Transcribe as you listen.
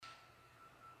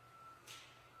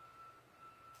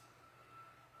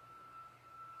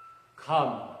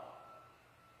Come,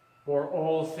 for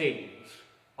all things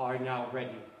are now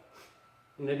ready.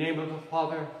 In the name of the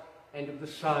Father, and of the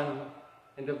Son,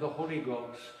 and of the Holy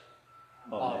Ghost.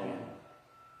 Amen. Amen.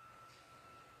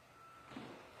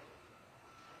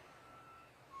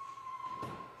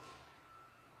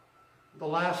 The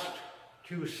last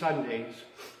 2 Sundays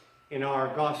in our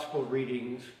gospel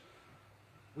readings,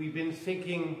 we've been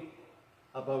thinking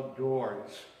about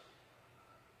doors.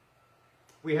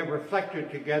 We have reflected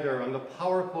together on the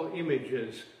powerful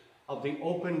images of the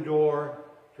open door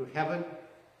to heaven,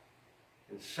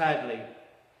 and sadly,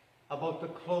 about the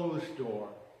closed door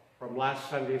from last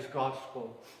Sunday's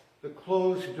gospel, the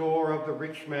closed door of the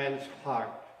rich man's heart.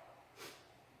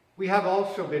 We have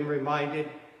also been reminded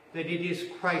that it is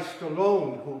Christ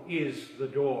alone who is the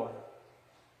door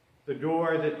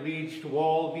that leads to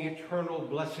all the eternal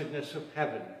blessedness of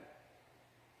heaven,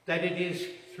 that it is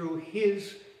through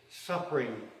his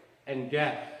suffering and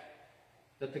death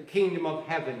that the kingdom of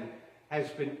heaven has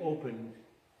been opened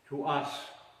to us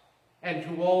and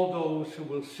to all those who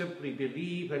will simply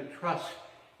believe and trust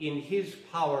in his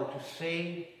power to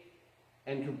save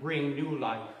and to bring new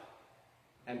life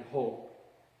and hope.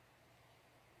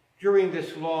 During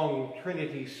this long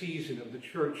Trinity season of the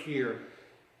church year,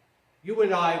 you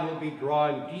and I will be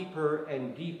drawn deeper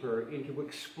and deeper into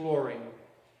exploring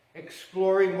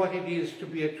what it is to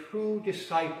be a true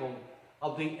disciple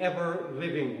of the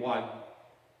ever-living one.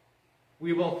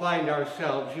 We will find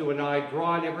ourselves, you and I,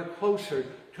 drawn ever closer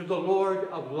to the Lord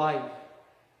of life,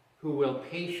 who will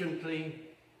patiently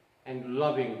and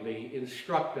lovingly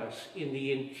instruct us in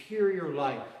the interior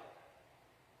life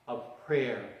of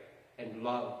prayer and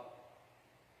love.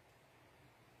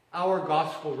 Our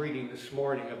gospel reading this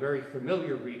morning, a very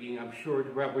familiar reading, I'm sure,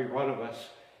 to every one of us,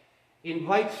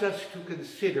 invites us to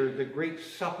consider the great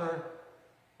supper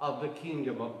of the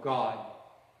kingdom of God.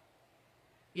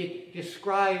 It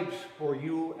describes for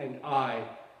you and I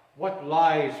what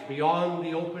lies beyond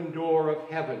the open door of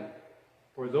heaven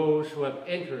for those who have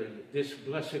entered this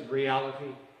blessed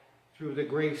reality through the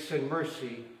grace and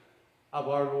mercy of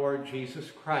our Lord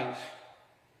Jesus Christ.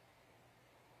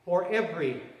 For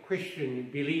every Christian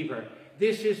believer,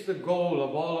 this is the goal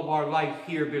of all of our life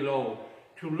here below,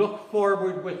 to look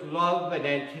forward with love and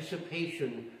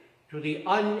anticipation to the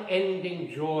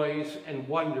unending joys and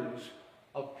wonders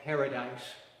of paradise.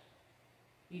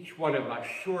 Each one of us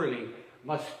surely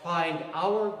must find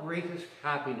our greatest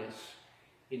happiness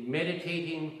in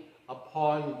meditating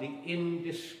upon the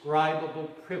indescribable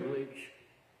privilege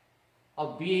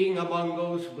of being among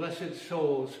those blessed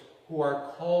souls who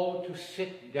are called to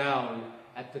sit down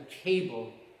at the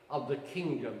table of the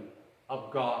kingdom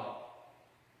of God.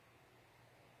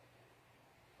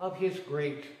 Of his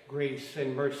great grace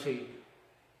and mercy,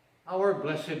 our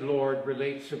blessed Lord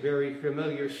relates a very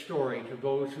familiar story to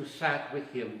those who sat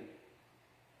with him.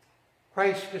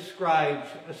 Christ describes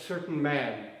a certain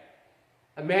man,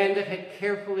 a man that had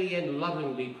carefully and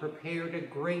lovingly prepared a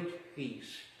great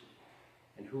feast,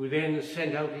 and who then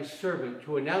sent out his servant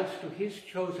to announce to his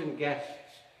chosen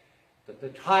guests that the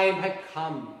time had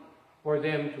come for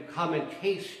them to come and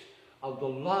taste of the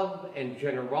love and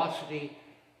generosity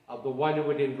of the one who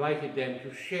had invited them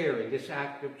to share in this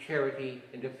act of charity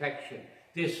and affection,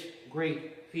 this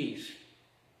great feast.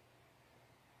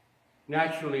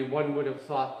 Naturally, one would have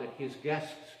thought that his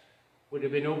guests would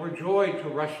have been overjoyed to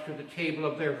rush to the table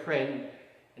of their friend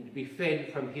and to be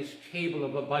fed from his table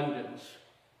of abundance.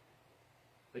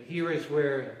 But here is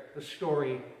where the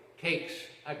story takes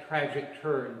a tragic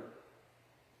turn.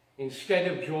 Instead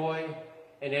of joy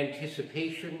and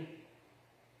anticipation,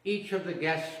 each of the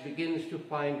guests begins to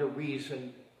find a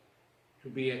reason to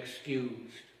be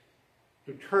excused,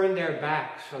 to turn their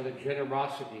backs on the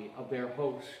generosity of their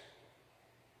host.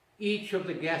 Each of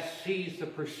the guests sees the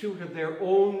pursuit of their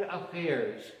own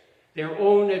affairs, their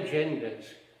own agendas,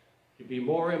 to be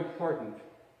more important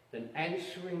than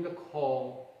answering the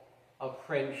call of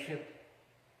friendship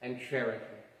and charity.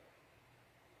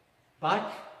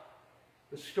 But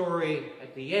the story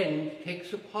at the end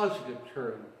takes a positive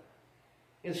turn.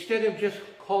 Instead of just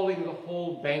calling the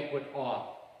whole banquet off,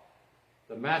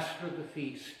 the master of the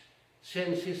feast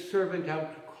sends his servant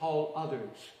out to call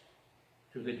others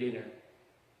to the dinner.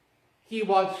 He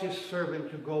wants his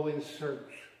servant to go in search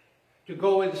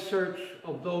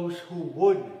of those who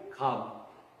would come,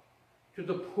 to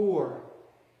the poor,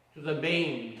 to the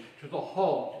maimed, to the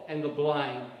halt and the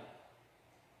blind.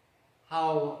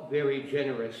 How very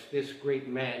generous this great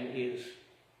man is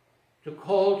to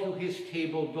call to his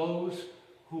table those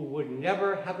who would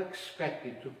never have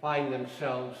expected to find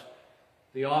themselves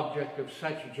the object of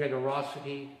such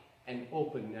generosity and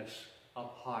openness of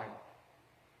heart.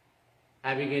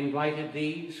 Having invited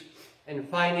these, and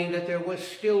finding that there was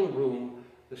still room,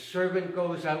 the servant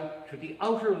goes out to the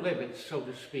outer limits, so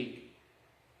to speak,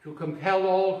 to compel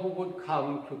all who would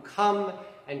come to come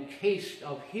and taste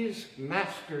of his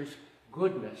master's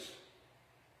goodness.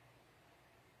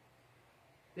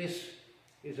 This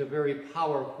is a very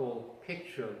powerful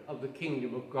picture of the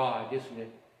kingdom of God, isn't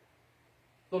it?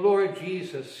 The Lord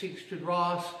Jesus seeks to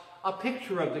draw us a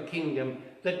picture of the kingdom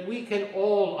that we can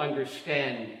all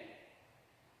understand,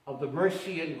 of the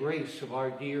mercy and grace of our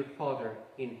dear Father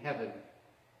in heaven.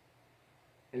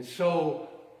 And so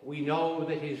we know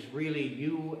that it is really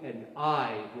you and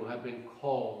I who have been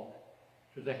called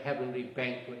to the heavenly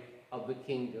banquet of the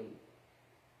kingdom.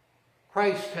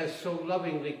 Christ has so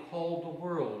lovingly called the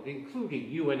world, including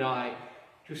you and I,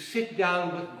 to sit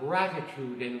down with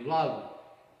gratitude and love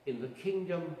in the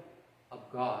kingdom of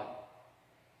God.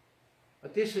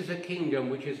 But this is a kingdom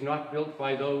which is not built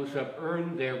by those who have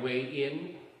earned their way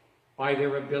in, by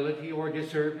their ability or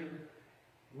deserving.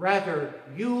 Rather,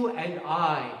 you and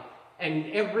I,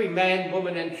 and every man,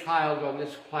 woman, and child on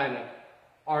this planet,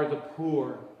 are the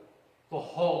poor, the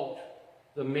halt,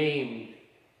 the maimed,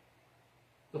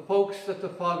 the folks that the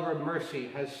Father of mercy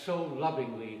has so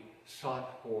lovingly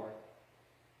sought for.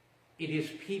 It is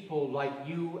people like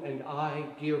you and I,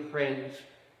 dear friends,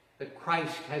 that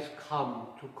Christ has come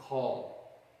to call.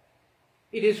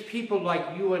 It is people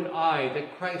like you and I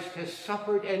that Christ has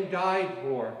suffered and died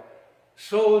for,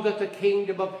 so that the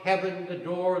kingdom of heaven, the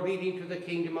door leading to the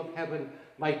kingdom of heaven,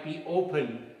 might be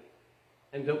opened,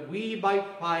 and that we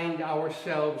might find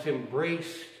ourselves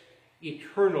embraced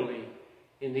eternally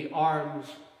in the arms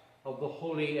of the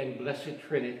Holy and Blessed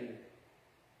Trinity.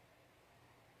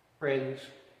 Friends,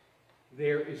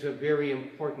 there is a very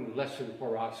important lesson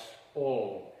for us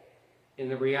all in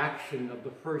the reaction of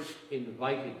the first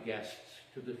invited guests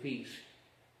to the feast.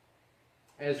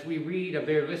 As we read of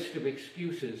their list of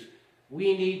excuses,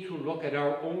 we need to look at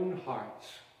our own hearts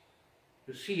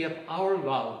to see if our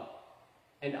love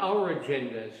and our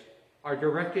agendas are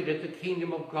directed at the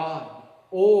kingdom of God,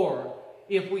 or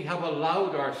if we have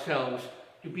allowed ourselves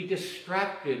to be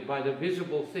distracted by the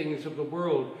visible things of the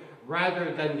world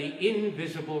rather than the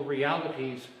invisible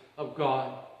realities of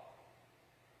God.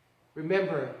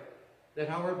 Remember that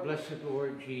our blessed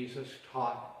Lord Jesus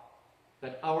taught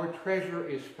that our treasure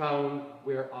is found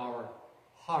where our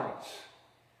hearts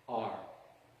are.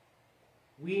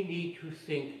 We need to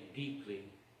think deeply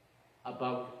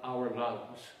about our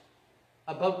loves,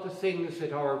 about the things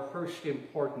that are of first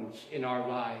importance in our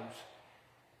lives.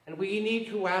 And we need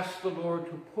to ask the Lord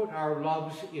to put our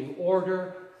loves in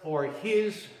order for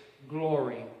his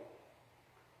glory.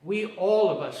 We, all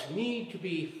of us, need to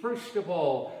be, first of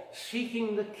all,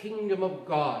 seeking the kingdom of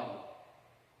God,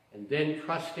 and then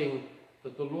trusting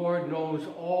that the Lord knows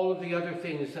all of the other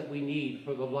things that we need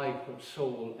for the life of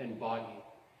soul and body.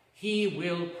 He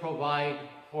will provide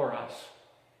for us.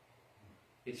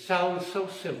 It sounds so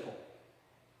simple,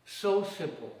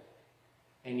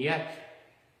 and yet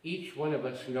each one of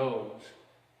us knows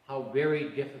how very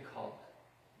difficult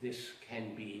this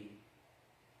can be.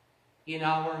 In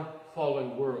our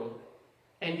fallen world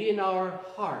and in our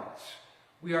hearts,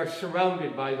 we are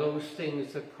surrounded by those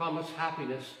things that promise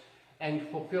happiness and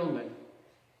fulfillment.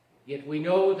 Yet we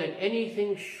know that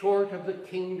anything short of the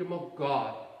kingdom of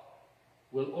God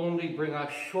will only bring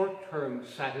us short-term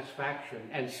satisfaction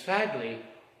and, sadly,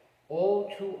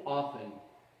 all too often,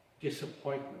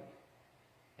 disappointment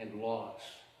and loss.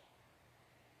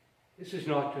 This is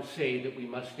not to say that we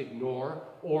must ignore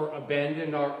or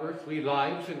abandon our earthly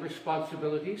lives and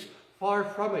responsibilities. Far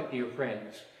from it, dear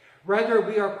friends. Rather,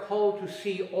 we are called to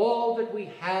see all that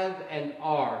we have and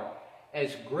are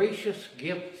as gracious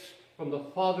gifts from the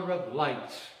Father of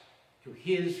lights to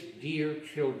his dear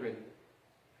children.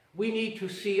 We need to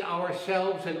see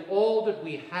ourselves and all that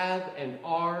we have and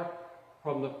are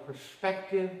from the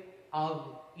perspective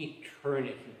of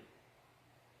eternity,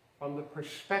 from the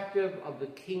perspective of the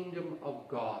kingdom of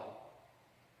God.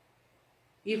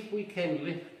 If we can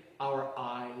lift our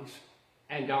eyes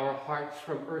and our hearts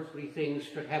from earthly things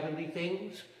to heavenly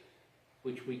things,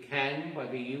 which we can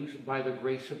by the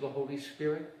grace of the Holy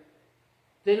Spirit,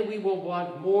 then we will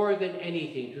want more than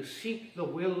anything to seek the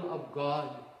will of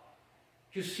God,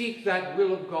 to seek that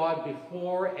will of God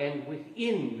before and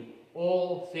within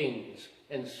all things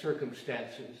and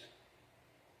circumstances.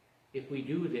 If we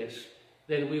do this,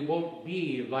 then we won't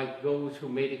be like those who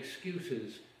made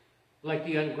excuses, like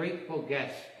the ungrateful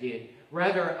guests did.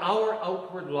 Rather, our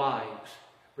outward lives,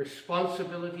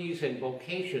 responsibilities and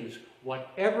vocations,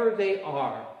 whatever they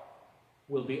are,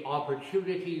 will be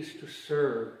opportunities to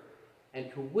serve and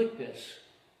to witness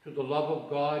to the love of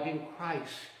God in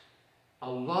Christ, A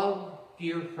love,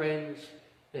 dear friends,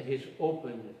 that has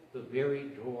opened the very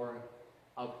door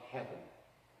of heaven.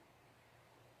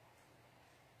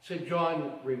 St.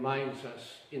 John reminds us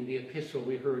in the epistle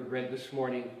we heard read this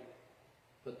morning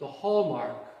that the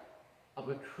hallmark of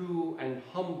a true and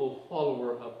humble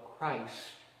follower of Christ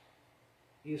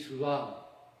is love.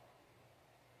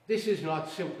 This is not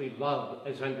simply love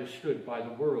as understood by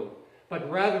the world, but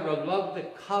rather a love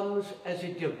that comes as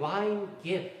a divine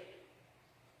gift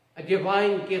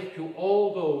to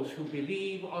all those who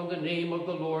believe on the name of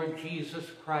the Lord Jesus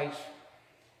Christ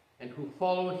and who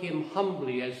follow him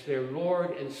humbly as their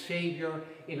Lord and Savior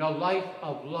in a life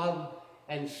of love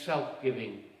and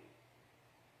self-giving.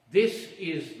 This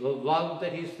is the love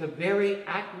that is the very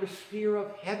atmosphere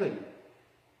of heaven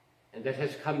and that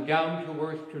has come down to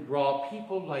earth to draw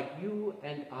people like you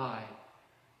and I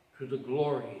to the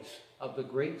glories of the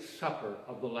great supper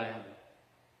of the Lamb.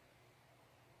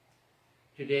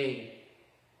 Today,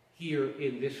 here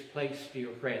in this place, dear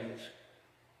friends,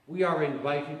 we are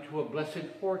invited to a blessed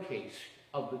foretaste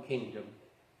of the kingdom,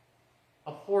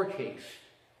 a foretaste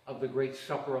of the great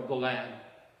supper of the Lamb.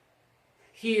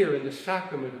 Here in the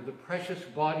sacrament of the precious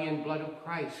body and blood of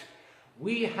Christ,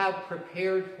 we have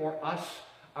prepared for us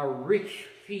a rich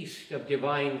feast of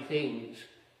divine things.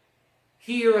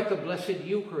 Here at the Blessed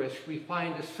Eucharist, we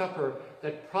find a supper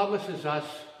that promises us,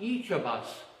 each of us,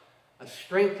 a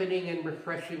strengthening and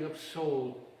refreshing of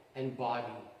soul and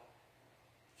body.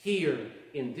 Here,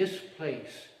 in this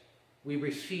place, we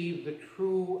receive the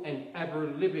true and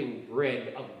ever-living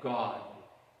bread of God.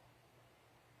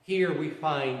 Here we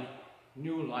find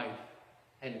new life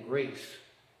and grace,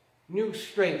 new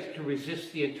strength to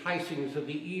resist the enticings of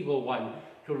the evil one,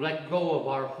 to let go of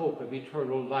our hope of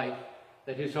eternal life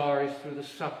that is ours through the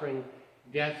suffering,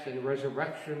 death, and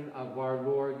resurrection of our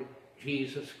Lord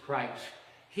Jesus Christ.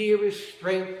 Here is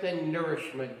strength and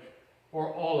nourishment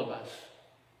for all of us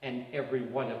and every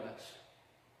one of us.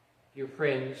 Dear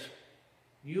friends,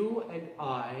 you and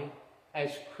I,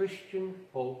 as Christian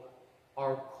folk,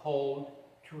 are called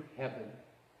to heaven.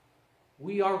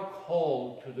 We are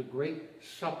called to the great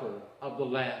supper of the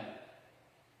Lamb.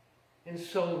 And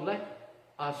so let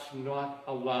us not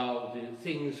allow the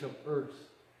things of earth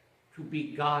to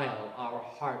beguile our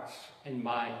hearts and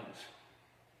minds,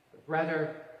 but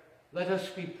rather let us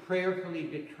be prayerfully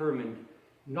determined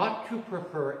not to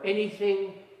prefer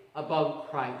anything above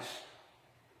Christ.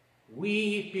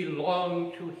 We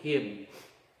belong to him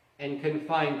and can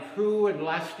find true and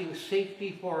lasting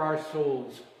safety for our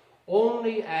souls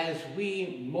only as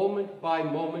we, moment by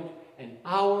moment and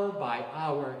hour by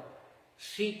hour,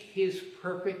 seek his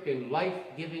perfect and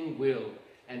life-giving will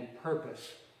and purpose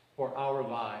for our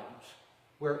lives,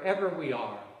 wherever we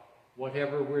are,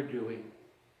 whatever we're doing.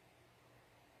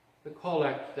 The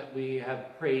collect that we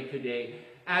have prayed today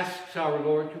asks our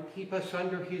Lord to keep us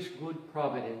under his good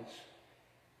providence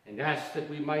and asks that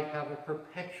we might have a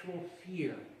perpetual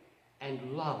fear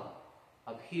and love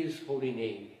of his holy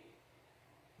name.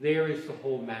 There is the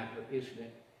whole matter, isn't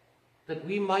it? That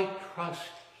we might trust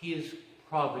his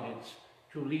providence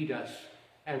to lead us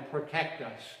and protect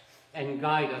us and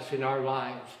guide us in our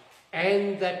lives,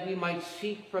 and that we might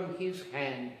seek from his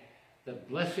hand the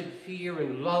blessed fear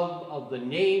and love of the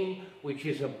name which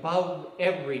is above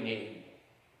every name,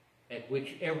 at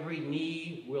which every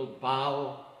knee will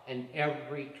bow and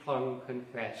every tongue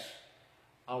confess,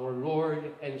 our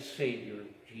Lord and Savior,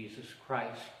 Jesus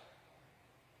Christ.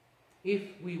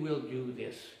 If we will do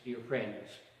this, dear friends,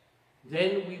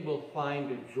 then we will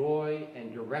find a joy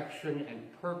and direction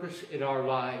and purpose in our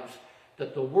lives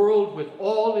that the world with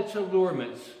all its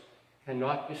allurements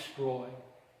cannot destroy.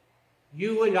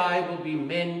 You and I will be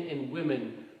men and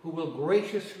women who will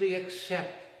graciously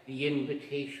accept the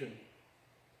invitation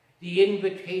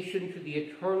to the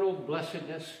eternal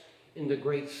blessedness in the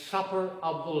great supper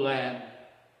of the Lamb.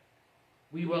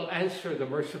 We will answer the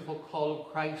merciful call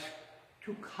of Christ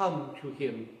to come to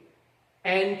him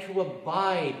and to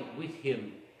abide with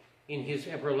him in his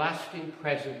everlasting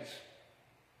presence,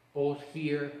 both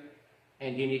here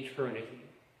and in eternity.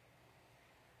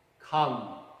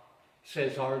 Come,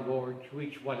 says our Lord to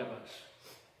each one of us.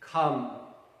 Come,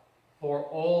 for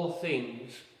all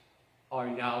things are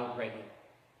now ready.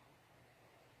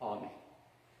 Amen.